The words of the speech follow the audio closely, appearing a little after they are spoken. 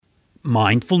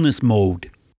mindfulness mode.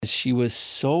 She was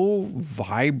so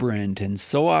vibrant and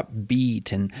so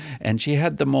upbeat, and she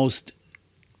had the most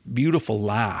beautiful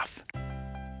laugh.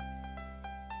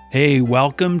 Hey,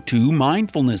 welcome to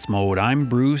Mindfulness Mode. I'm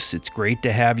Bruce. It's great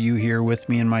to have you here with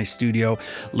me in my studio.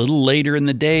 A little later in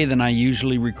the day than I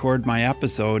usually record my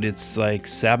episode. It's like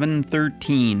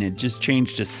 7:13. It just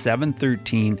changed to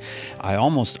 7:13. I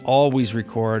almost always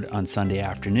record on Sunday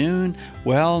afternoon.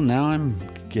 Well, now I'm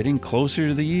getting closer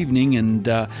to the evening, and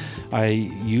I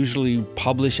usually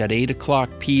publish at 8 o'clock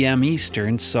p.m.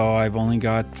 Eastern, so I've only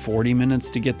got 40 minutes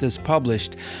to get this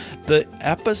published. The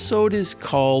episode is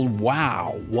called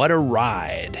Wow, What a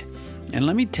Ride. And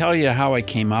let me tell you how I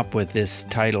came up with this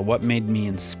title, what made me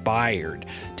inspired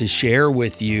to share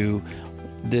with you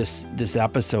this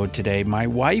episode today. My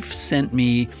wife sent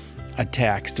me a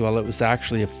text. Well, it was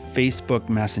actually a Facebook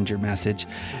Messenger message,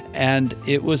 and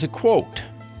it was a quote.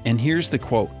 And here's the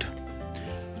quote.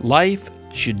 Life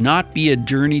should not be a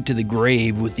journey to the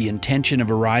grave with the intention of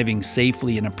arriving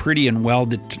safely in a pretty and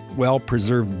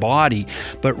well-preserved body,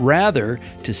 but rather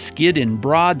to skid in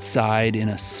broadside in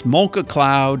a smoke a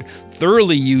cloud,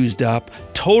 thoroughly used up,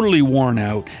 totally worn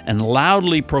out, and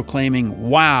loudly proclaiming,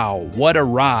 "Wow, what a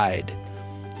ride."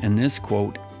 And this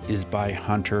quote is by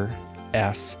Hunter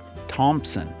S.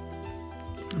 Thompson.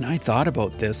 And I thought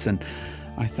about this and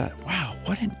I thought, wow,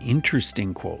 what an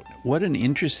interesting quote. What an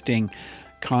interesting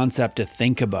concept to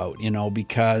think about,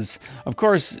 because of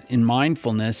course in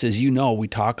mindfulness, as you know, we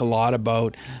talk a lot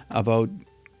about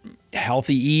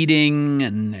healthy eating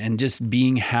and just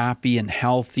being happy and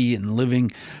healthy and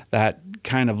living that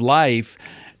kind of life.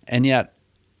 And yet,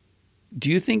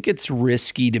 do you think it's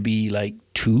risky to be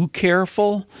too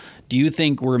careful? Do you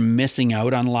think we're missing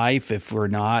out on life if we're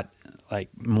not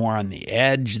more on the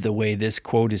edge, the way this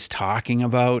quote is talking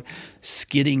about,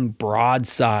 skidding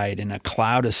broadside in a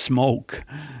cloud of smoke?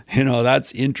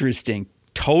 That's interesting.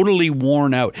 Totally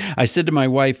worn out. I said to my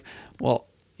wife, well,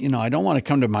 I don't want to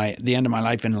come to the end of my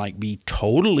life and be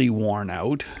totally worn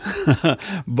out.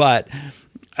 But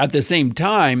at the same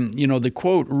time, the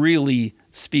quote really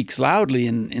speaks loudly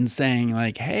in saying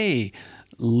hey,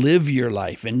 live your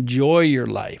life, enjoy your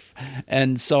life.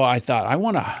 And so I thought, I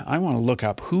want to look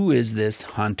up, who is this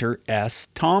Hunter S.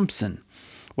 Thompson?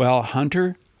 Well,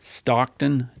 Hunter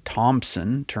Stockton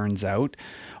Thompson, turns out,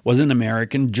 was an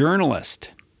American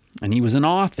journalist, and he was an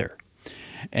author.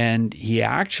 And he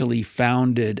actually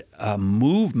founded a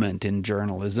movement in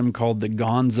journalism called the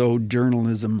Gonzo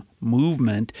Journalism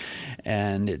Movement.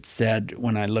 And it said,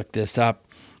 when I looked this up,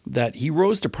 that he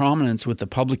rose to prominence with the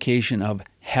publication of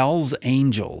Hell's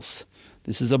Angels.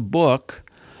 This is a book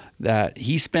that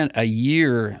he spent a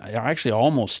year, actually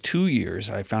almost 2 years,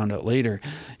 I found out later.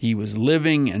 He was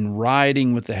living and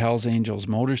riding with the Hell's Angels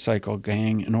motorcycle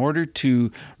gang in order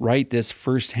to write this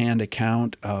firsthand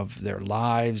account of their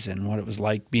lives and what it was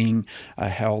like being a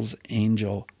Hell's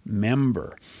Angel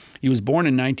member. He was born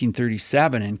in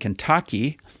 1937 in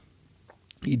Kentucky.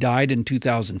 He died in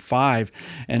 2005,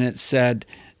 and it said,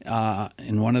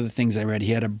 in one of the things I read,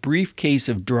 he had a briefcase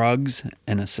of drugs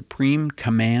and a supreme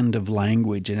command of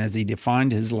language. And as he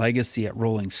defined his legacy at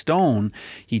Rolling Stone,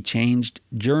 he changed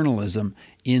journalism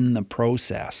in the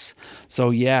process.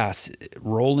 So yes,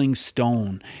 Rolling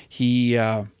Stone. He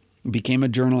became a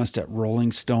journalist at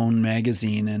Rolling Stone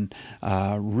magazine and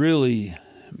really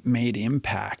made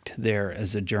impact there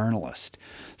as a journalist.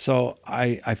 So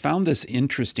I found this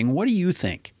interesting. What do you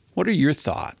think? What are your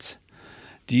thoughts?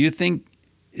 Do you think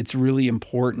it's really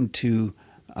important to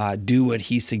do what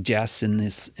he suggests in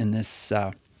this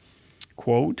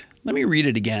quote? Let me read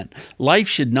it again. Life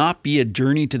should not be a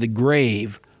journey to the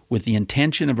grave with the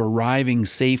intention of arriving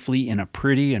safely in a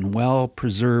pretty and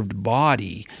well-preserved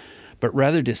body, but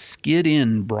rather to skid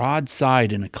in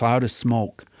broadside in a cloud of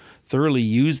smoke, thoroughly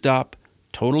used up,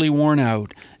 totally worn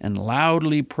out, and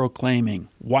loudly proclaiming,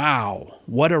 "Wow,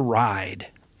 what a ride."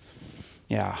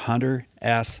 Yeah, Hunter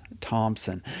S.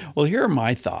 Thompson. Well, here are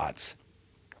my thoughts.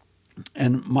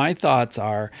 And my thoughts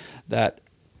are that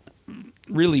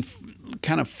really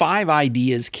kind of 5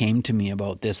 ideas came to me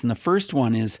about this. And the first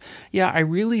one is, I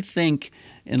really think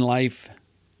in life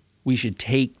we should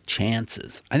take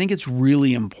chances. I think it's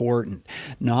really important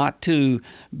not to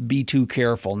be too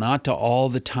careful, not to all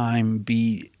the time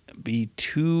be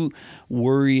too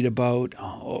worried about,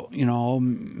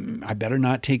 I better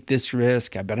not take this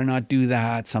risk. I better not do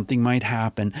that. Something might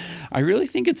happen. I really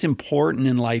think it's important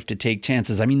in life to take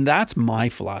chances. I mean, that's my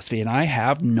philosophy. And I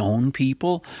have known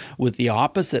people with the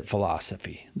opposite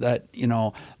philosophy that,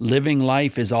 living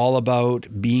life is all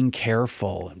about being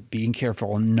careful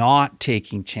and not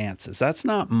taking chances. That's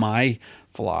not my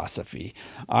philosophy.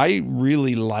 I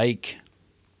really like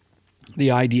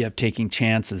the idea of taking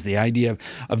chances, the idea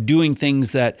of doing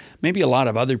things that maybe a lot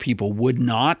of other people would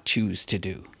not choose to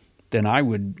do, then I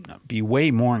would be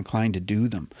way more inclined to do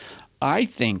them. I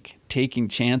think taking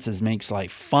chances makes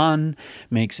life fun,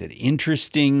 makes it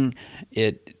interesting.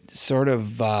 It sort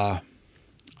of, I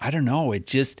don't know, it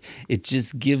just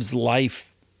gives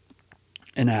life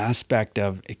an aspect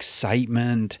of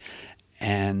excitement,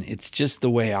 and it's just the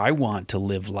way I want to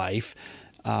live life.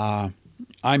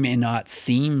 I may not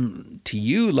seem to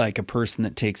you like a person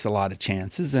that takes a lot of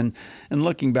chances, and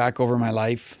looking back over my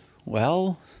life,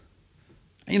 well,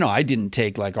 you know, I didn't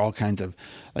take like all kinds of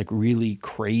like really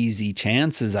crazy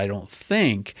chances, I don't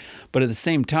think. But at the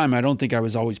same time, I don't think I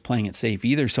was always playing it safe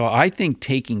either. So I think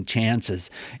taking chances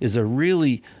is a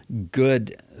really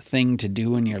good thing to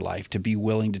do in your life, to be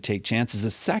willing to take chances.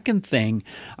 The second thing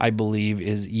I believe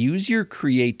is use your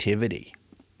creativity.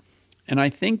 And I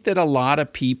think that a lot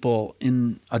of people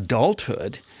in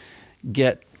adulthood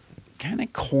get kind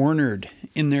of cornered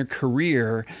in their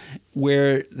career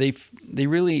where they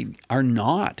really are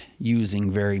not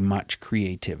using very much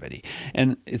creativity.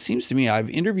 And it seems to me I've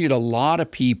interviewed a lot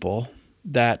of people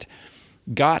that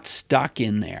got stuck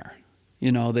in there.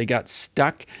 You know, they got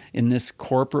stuck in this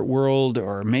corporate world,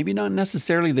 or maybe not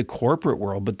necessarily the corporate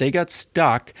world, but they got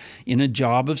stuck in a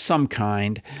job of some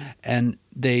kind, and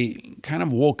they kind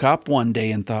of woke up one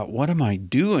day and thought, what am I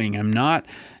doing? I'm not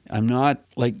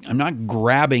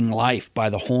grabbing life by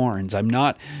the horns. I'm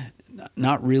not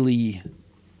really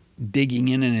digging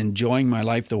in and enjoying my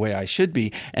life the way I should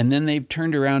be. And then they've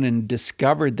turned around and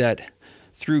discovered that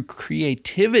through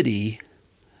creativity,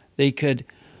 they could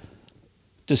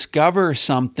discover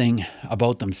something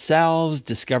about themselves,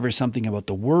 discover something about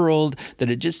the world,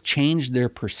 that it just changed their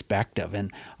perspective.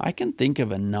 And I can think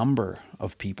of a number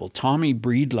of people. Tommy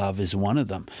Breedlove is one of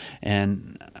them.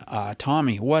 And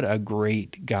Tommy, what a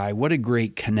great guy. What a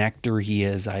great connector he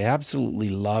is. I absolutely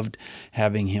loved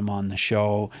having him on the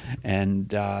show.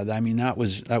 And I mean, that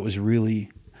was really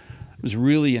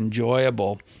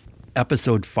enjoyable.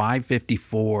 Episode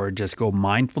 554, just go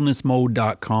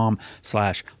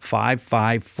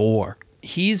mindfulnessmode.com/554.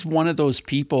 He's one of those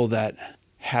people that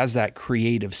has that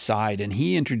creative side, and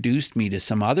he introduced me to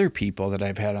some other people that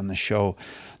I've had on the show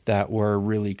that were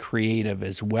really creative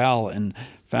as well, and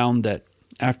found that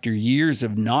after years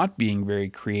of not being very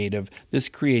creative, this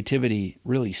creativity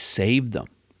really saved them.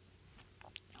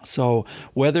 So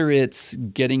whether it's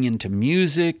getting into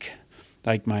music,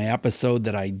 like my episode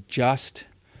that I just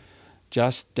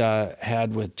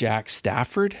had with Jack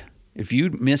Stafford. If you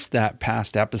missed that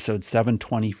past episode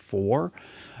 724,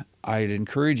 I'd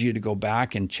encourage you to go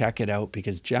back and check it out,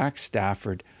 because Jack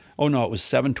Stafford, it was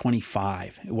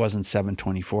 725. It wasn't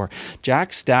 724.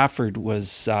 Jack Stafford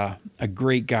was a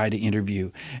great guy to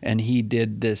interview, and he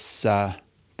did this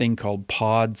thing called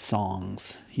Pod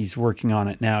Songs. He's working on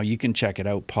it now. You can check it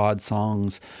out,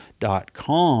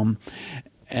 podsongs.com.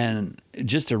 And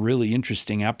just a really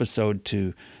interesting episode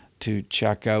to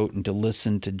check out and to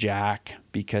listen to Jack,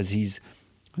 because I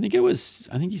think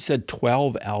he said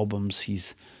 12 albums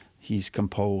he's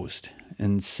composed.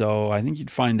 And so I think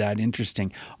you'd find that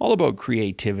interesting, all about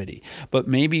creativity. But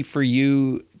maybe for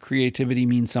you, creativity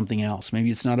means something else.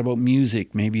 Maybe it's not about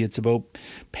music. Maybe it's about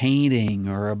painting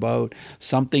or about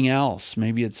something else.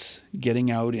 Maybe it's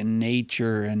getting out in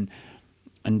nature and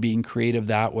being creative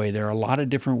that way. There are a lot of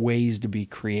different ways to be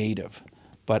creative.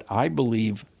 But I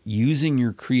believe using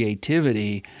your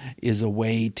creativity is a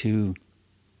way to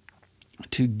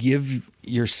give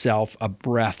yourself a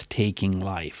breathtaking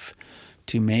life,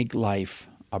 to make life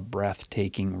a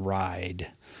breathtaking ride,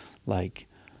 like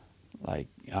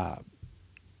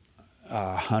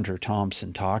Hunter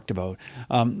Thompson talked about.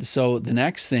 So the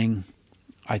next thing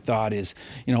I thought is,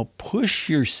 push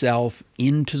yourself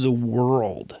into the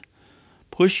world.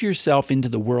 Push yourself into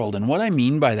the world. And what I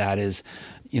mean by that is,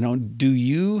 do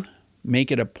you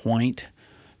make it a point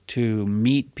to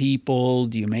meet people?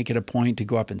 Do you make it a point to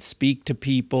go up and speak to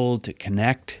people, to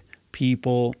connect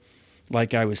people,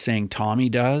 like I was saying Tommy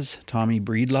does, Tommy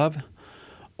Breedlove?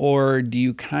 Or do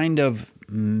you kind of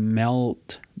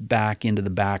melt back into the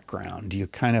background? Do you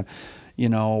kind of,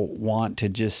 want to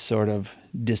just sort of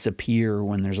disappear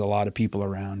when there's a lot of people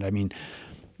around? I mean,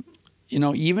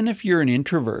 even if you're an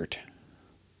introvert,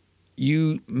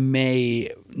 you may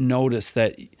notice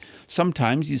that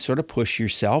sometimes you sort of push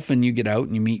yourself and you get out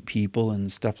and you meet people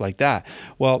and stuff like that.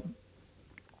 Well,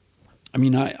 I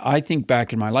mean, I think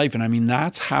back in my life, and I mean,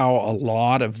 that's how a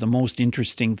lot of the most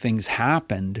interesting things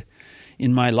happened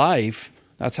in my life.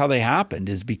 That's how they happened,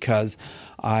 is because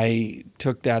I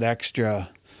took that extra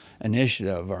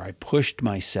initiative, or I pushed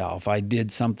myself. I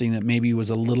did something that maybe was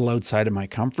a little outside of my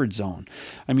comfort zone.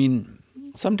 I mean,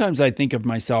 sometimes I think of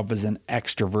myself as an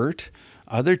extrovert.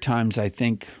 Other times I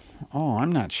think, oh,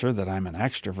 I'm not sure that I'm an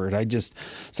extrovert. I just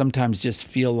sometimes just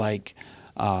feel like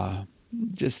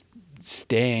just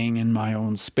staying in my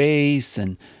own space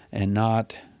and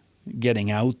not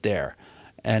getting out there.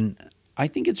 And I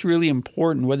think it's really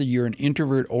important, whether you're an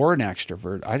introvert or an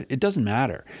extrovert, it doesn't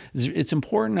matter. It's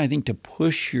important, I think, to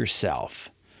push yourself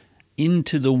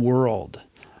into the world,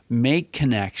 make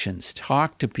connections,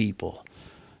 talk to people,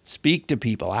 speak to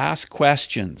people, ask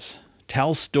questions,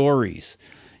 tell stories,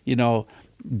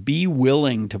 be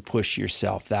willing to push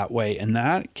yourself that way. And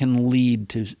that can lead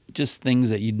to just things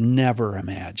that you'd never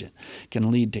imagine. It can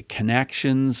lead to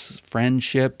connections,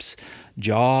 friendships,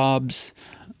 jobs,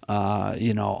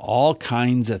 all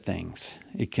kinds of things.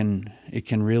 It can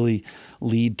really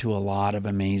lead to a lot of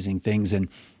amazing things. And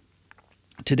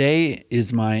today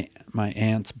is my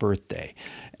aunt's birthday,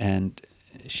 and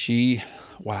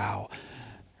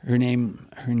her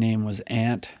name was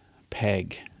Aunt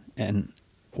Peg, and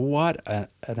what an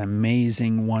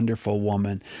amazing, wonderful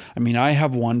woman. I mean, I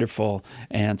have wonderful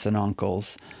aunts and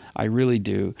uncles. I really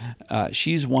do.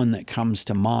 She's one that comes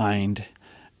to mind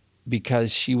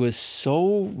because she was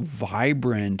so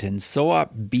vibrant and so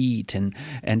upbeat,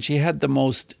 and she had the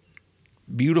most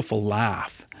beautiful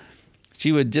laugh.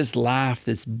 She would just laugh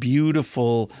this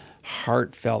beautiful,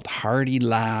 heartfelt, hearty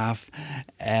laugh,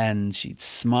 and she'd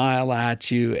smile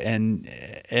at you,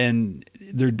 and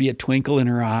there'd be a twinkle in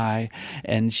her eye,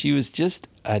 and she was just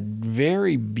a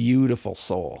very beautiful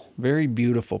soul, very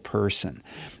beautiful person.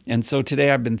 And so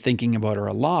today I've been thinking about her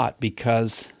a lot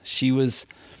because she was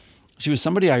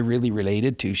somebody I really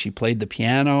related to. She played the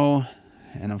piano,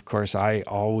 and of course I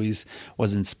always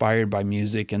was inspired by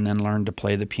music and then learned to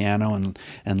play the piano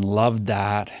and loved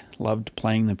that, loved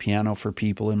playing the piano for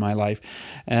people in my life.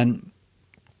 And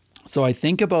so I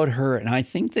think about her, and I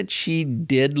think that she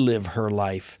did live her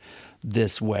life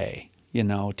this way,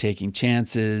 taking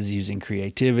chances, using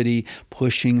creativity,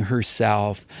 pushing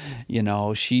herself.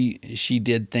 She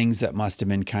did things that must have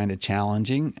been kind of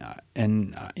challenging,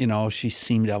 and she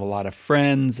seemed to have a lot of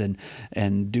friends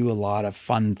and do a lot of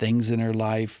fun things in her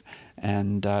life.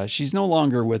 And she's no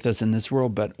longer with us in this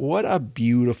world, but what a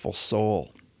beautiful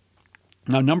soul.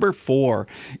 Now, number 4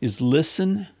 is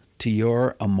listen to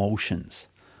your emotions.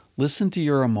 Listen to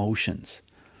your emotions.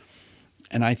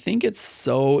 And I think it's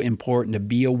so important to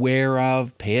be aware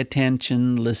of, pay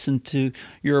attention, listen to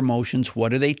your emotions.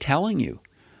 What are they telling you?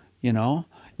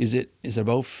 Is it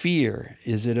about fear?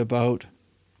 Is it about,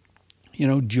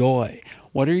 joy?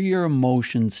 What are your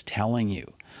emotions telling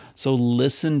you? So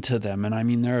listen to them. And I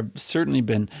mean, there have certainly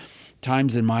been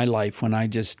times in my life when I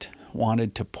just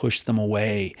wanted to push them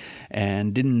away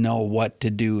and didn't know what to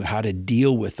do, how to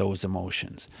deal with those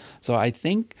emotions. So I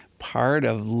think part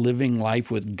of living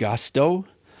life with gusto,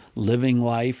 living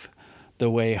life the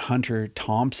way Hunter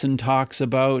Thompson talks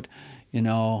about,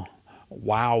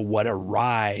 wow, what a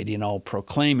ride,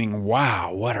 proclaiming,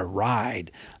 wow, what a ride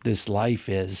this life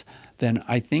is, then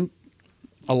I think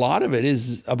a lot of it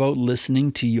is about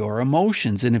listening to your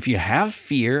emotions. And if you have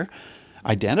fear,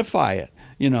 identify it.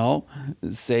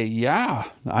 Say, yeah,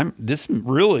 this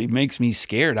really makes me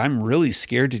scared. I'm really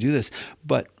scared to do this.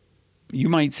 But you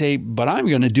might say, but I'm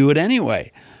going to do it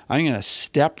anyway. I'm going to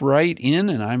step right in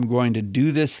and I'm going to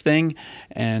do this thing.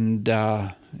 And,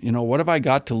 what have I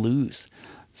got to lose?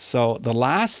 So the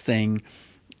last thing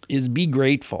is be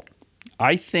grateful.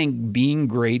 I think being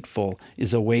grateful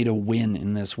is a way to win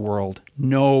in this world,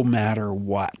 no matter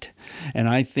what. And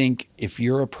I think if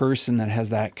you're a person that has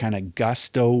that kind of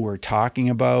gusto we're talking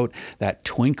about, that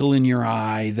twinkle in your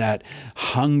eye, that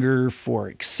hunger for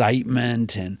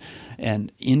excitement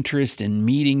and interest in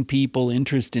meeting people,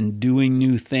 interest in doing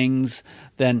new things,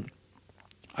 then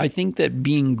I think that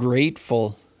being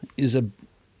grateful is I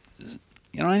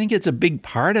think it's a big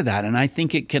part of that. And I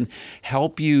think it can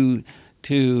help you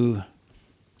to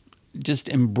just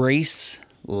embrace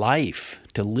life,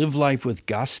 to live life with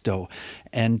gusto,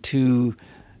 and to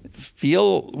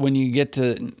feel when you get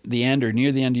to the end or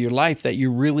near the end of your life that you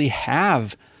really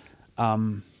have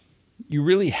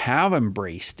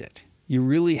embraced it. You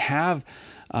really have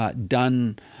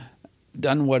done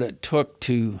what it took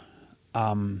to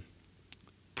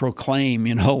proclaim,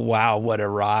 wow, what a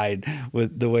ride,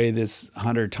 with the way this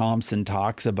Hunter Thompson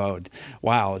talks about.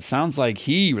 Wow, it sounds like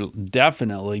he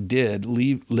definitely did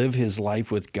live his life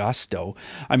with gusto.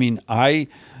 I mean, I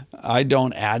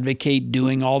don't advocate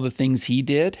doing all the things he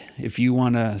did. If you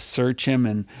want to search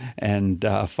him and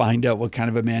find out what kind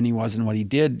of a man he was and what he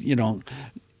did,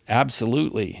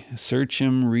 absolutely. Search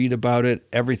him, read about it,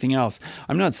 everything else.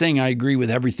 I'm not saying I agree with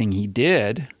everything he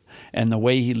did and the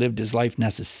way he lived his life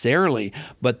necessarily,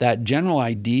 but that general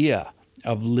idea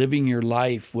of living your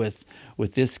life with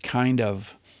this kind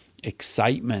of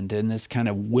excitement and this kind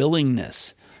of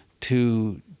willingness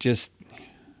to just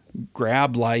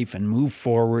grab life and move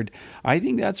forward, I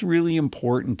think that's really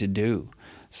important to do.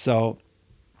 So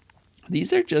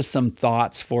these are just some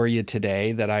thoughts for you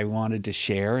today that I wanted to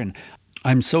share. And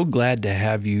I'm so glad to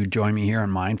have you join me here on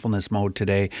Mindfulness Mode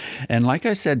today. And like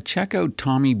I said, check out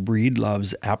Tommy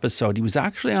Breedlove's episode. He was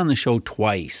actually on the show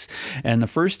twice. And the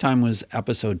first time was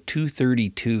episode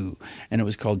 232, and it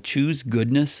was called Choose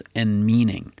Goodness and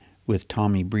Meaning with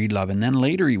Tommy Breedlove. And then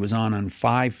later he was on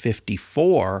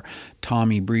 554,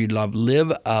 Tommy Breedlove,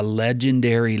 Live a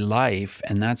Legendary Life.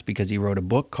 And that's because he wrote a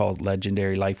book called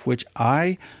Legendary Life, which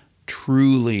I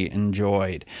truly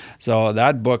enjoyed. So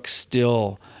that book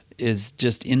still is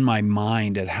just in my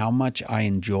mind at how much I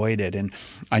enjoyed it. And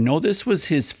I know this was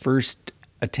his first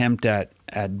attempt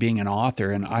at being an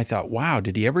author. And I thought, wow,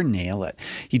 did he ever nail it?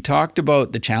 He talked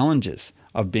about the challenges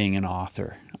of being an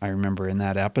author, I remember in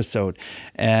that episode.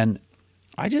 And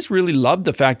I just really loved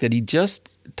the fact that he just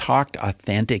talked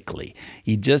authentically.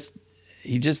 He just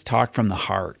talked from the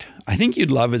heart. I think you'd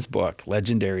love his book,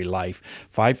 Legendary Life,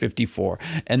 554.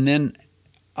 And then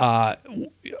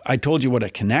I told you what a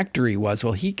connector he was.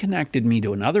 Well, he connected me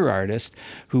to another artist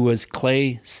who was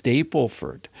Clay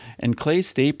Stapleford. And Clay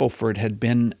Stapleford had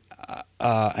been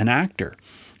an actor.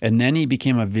 And then he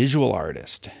became a visual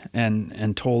artist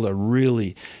and told a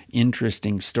really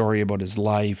interesting story about his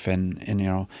life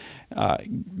and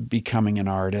becoming an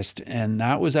artist. And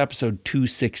that was episode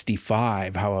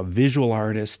 265, how a visual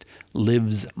artist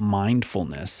lives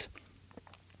mindfulness.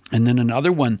 And then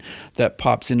another one that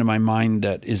pops into my mind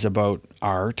that is about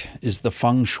art is the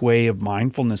Feng Shui of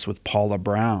Mindfulness with Paula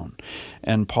Brown.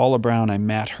 And Paula Brown, I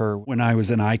met her when I was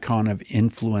an icon of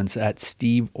influence at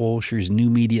Steve Olsher's New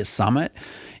Media Summit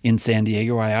in San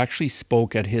Diego. I actually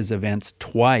spoke at his events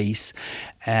twice,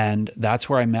 and that's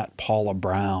where I met Paula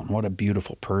Brown. What a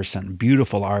beautiful person,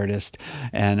 beautiful artist,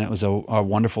 and it was a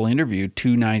wonderful interview,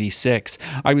 296.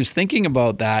 I was thinking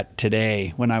about that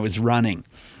today when I was running.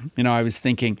 I was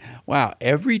thinking, wow,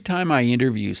 every time I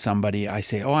interview somebody, I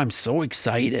say, oh, I'm so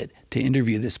excited to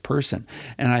interview this person.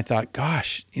 And I thought,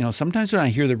 gosh, sometimes when I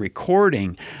hear the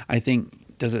recording, I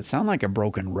think, does it sound like a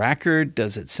broken record?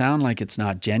 Does it sound like it's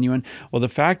not genuine? Well, the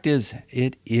fact is,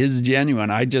 it is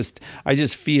genuine. I just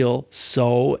feel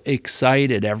so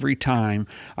excited every time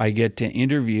I get to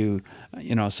interview,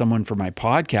 someone for my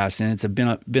podcast. And it's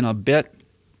been a bit,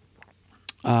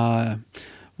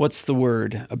 what's the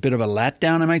word? A bit of a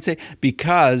letdown, I might say,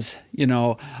 because,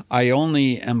 I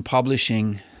only am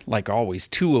publishing, like always,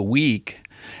 2 a week.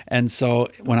 And so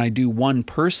when I do one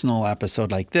personal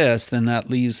episode like this, then that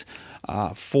leaves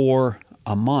 4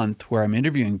 a month where I'm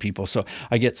interviewing people. So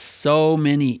I get so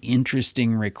many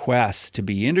interesting requests to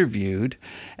be interviewed.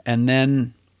 And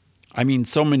then,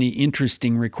 so many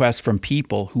interesting requests from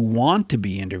people who want to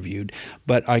be interviewed,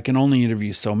 but I can only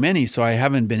interview so many. So I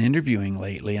haven't been interviewing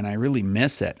lately, and I really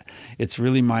miss it. It's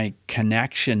really my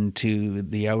connection to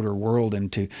the outer world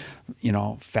and to,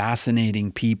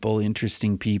 fascinating people,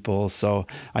 interesting people. So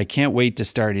I can't wait to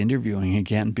start interviewing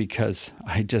again because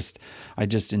I just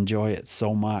enjoy it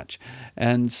so much.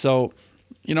 And so,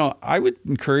 I would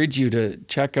encourage you to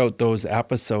check out those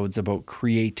episodes about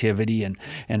creativity and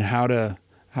how to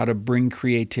bring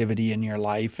creativity in your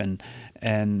life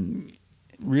and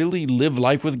really live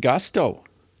life with gusto.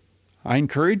 I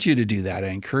encourage you to do that. I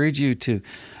encourage you to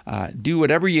do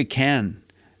whatever you can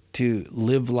to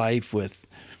live life with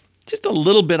just a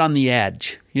little bit on the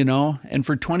edge, And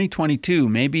for 2022,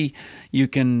 maybe you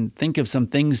can think of some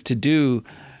things to do,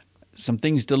 some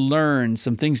things to learn,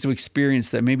 some things to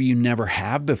experience that maybe you never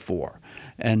have before.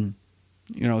 And,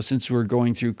 since we're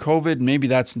going through COVID, maybe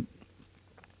that's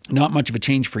not much of a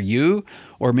change for you,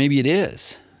 or maybe it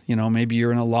is. Maybe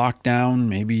you're in a lockdown,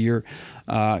 maybe you're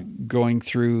going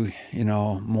through,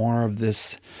 more of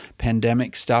this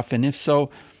pandemic stuff. And if so,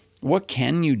 what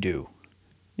can you do?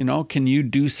 Can you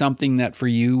do something that for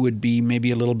you would be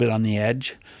maybe a little bit on the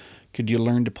edge? Could you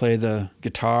learn to play the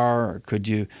guitar, or could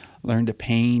you learn to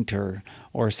paint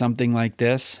or something like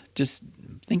this? Just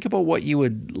think about what you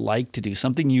would like to do,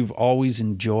 something you've always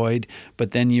enjoyed,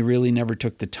 but then you really never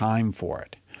took the time for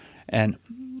it. And,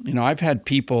 I've had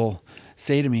people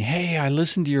say to me, hey, I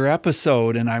listened to your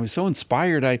episode and I was so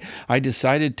inspired. I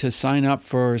decided to sign up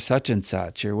for such and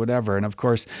such or whatever. And of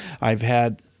course, I've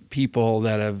had people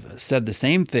that have said the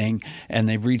same thing, and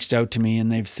they've reached out to me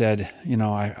and they've said,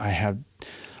 I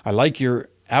like your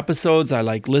episodes. I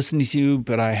like listening to you,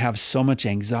 but I have so much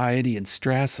anxiety and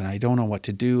stress and I don't know what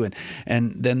to do.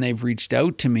 And then they've reached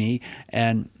out to me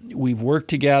and we've worked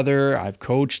together. I've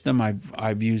coached them.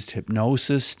 I've used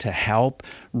hypnosis to help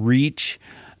reach,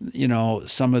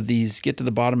 some of these, get to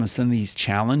the bottom of some of these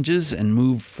challenges and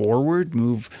move forward,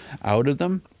 move out of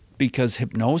them, because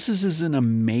hypnosis is an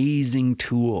amazing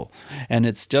tool. And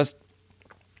it's just,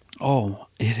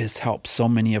 it has helped so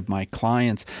many of my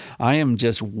clients. I am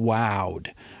just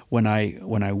wowed when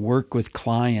I work with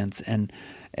clients and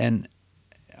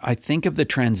I think of the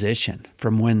transition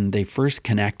from when they first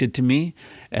connected to me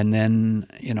and then,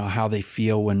 how they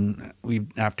feel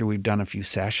after we've done a few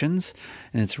sessions,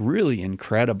 and it's really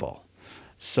incredible.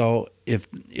 So if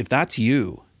that's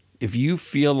you, if you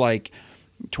feel like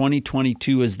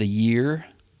 2022 is the year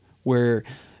where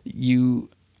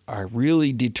you are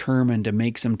really determined to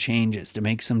make some changes, to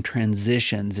make some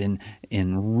transitions in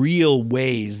real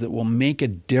ways that will make a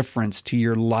difference to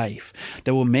your life,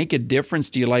 that will make a difference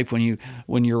to your life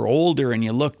when you're older and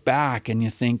you look back and you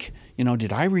think,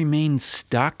 did I remain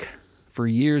stuck for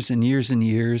years and years and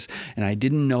years and I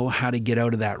didn't know how to get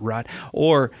out of that rut?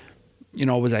 Or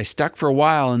was I stuck for a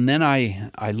while and then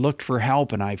I looked for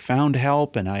help and I found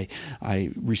help and I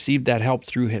received that help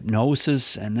through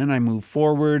hypnosis and then I moved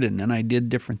forward and then I did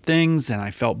different things and I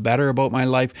felt better about my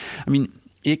life. I mean,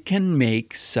 it can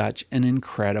make such an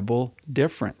incredible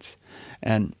difference.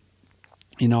 And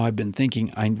I've been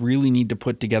thinking I really need to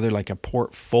put together like a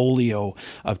portfolio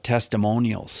of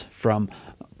testimonials from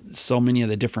so many of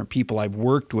the different people I've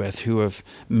worked with who have,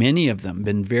 many of them,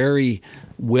 been very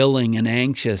willing and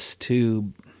anxious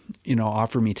to,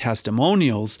 offer me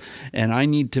testimonials. And I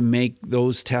need to make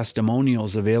those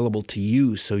testimonials available to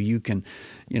you so you can,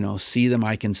 see them.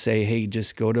 I can say, hey,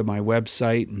 just go to my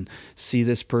website and see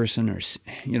this person or,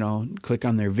 click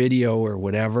on their video or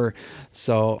whatever.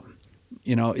 So,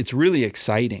 it's really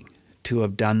exciting to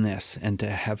have done this and to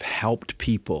have helped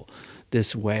people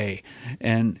this way.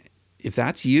 And if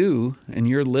that's you and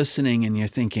you're listening and you're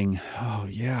thinking, oh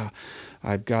yeah,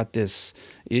 I've got this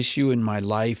issue in my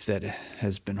life that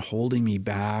has been holding me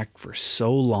back for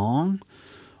so long,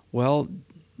 well,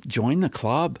 join the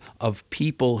club of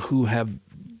people who have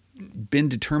been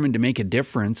determined to make a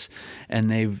difference, and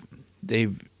they've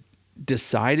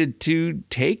decided to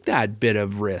take that bit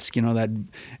of risk, and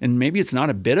maybe it's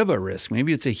not a bit of a risk,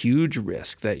 maybe it's a huge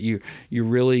risk that you're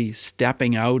really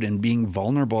stepping out and being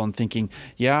vulnerable and thinking,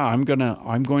 yeah, I'm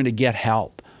going to get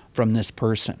help from this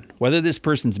person, whether this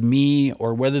person's me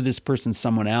or whether this person's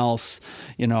someone else,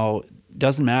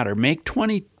 doesn't matter. Make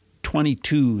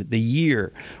 2022 the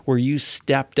year where you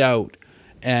stepped out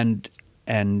and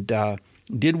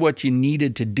did what you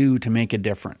needed to do to make a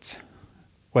difference.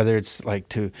 Whether it's like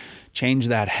to change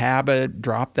that habit,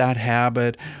 drop that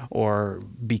habit, or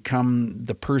become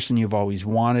the person you've always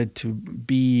wanted to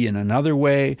be in another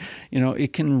way,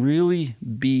 it can really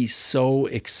be so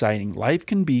exciting. Life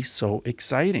can be so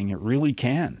exciting. It really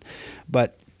can.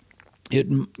 But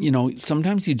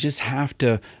sometimes you just have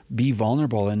to be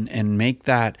vulnerable and make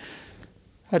that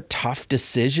a tough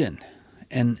decision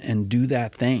and do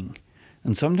that thing.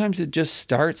 And sometimes it just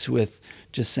starts with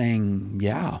just saying,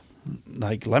 yeah,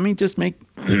 like, let me just let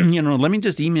me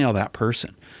just email that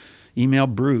person. Email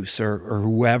Bruce or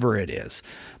whoever it is.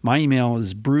 My email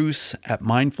is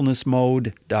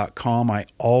bruce@mindfulnessmode.com. I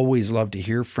always love to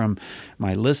hear from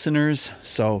my listeners.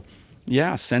 So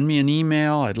yeah, send me an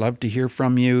email. I'd love to hear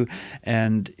from you.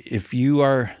 And if you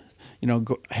are,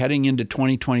 heading into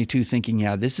 2022 thinking,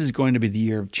 yeah, this is going to be the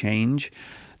year of change.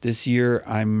 This year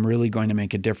I'm really going to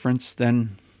make a difference,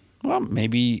 then well,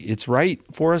 maybe it's right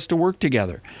for us to work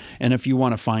together. And if you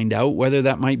want to find out whether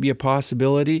that might be a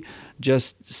possibility,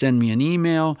 just send me an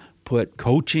email, put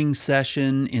coaching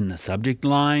session in the subject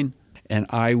line, and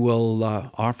I will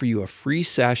offer you a free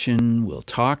session. We'll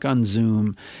talk on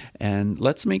Zoom, and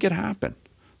let's make it happen.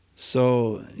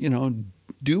 So,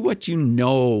 do what you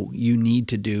know you need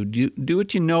to do. Do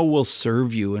what you know will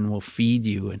serve you and will feed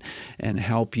you and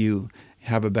help you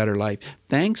have a better life.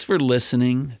 Thanks for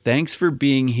listening. Thanks for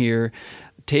being here.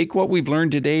 Take what we've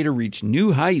learned today to reach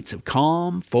new heights of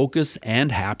calm, focus,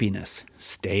 and happiness.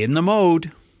 Stay in the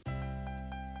mode.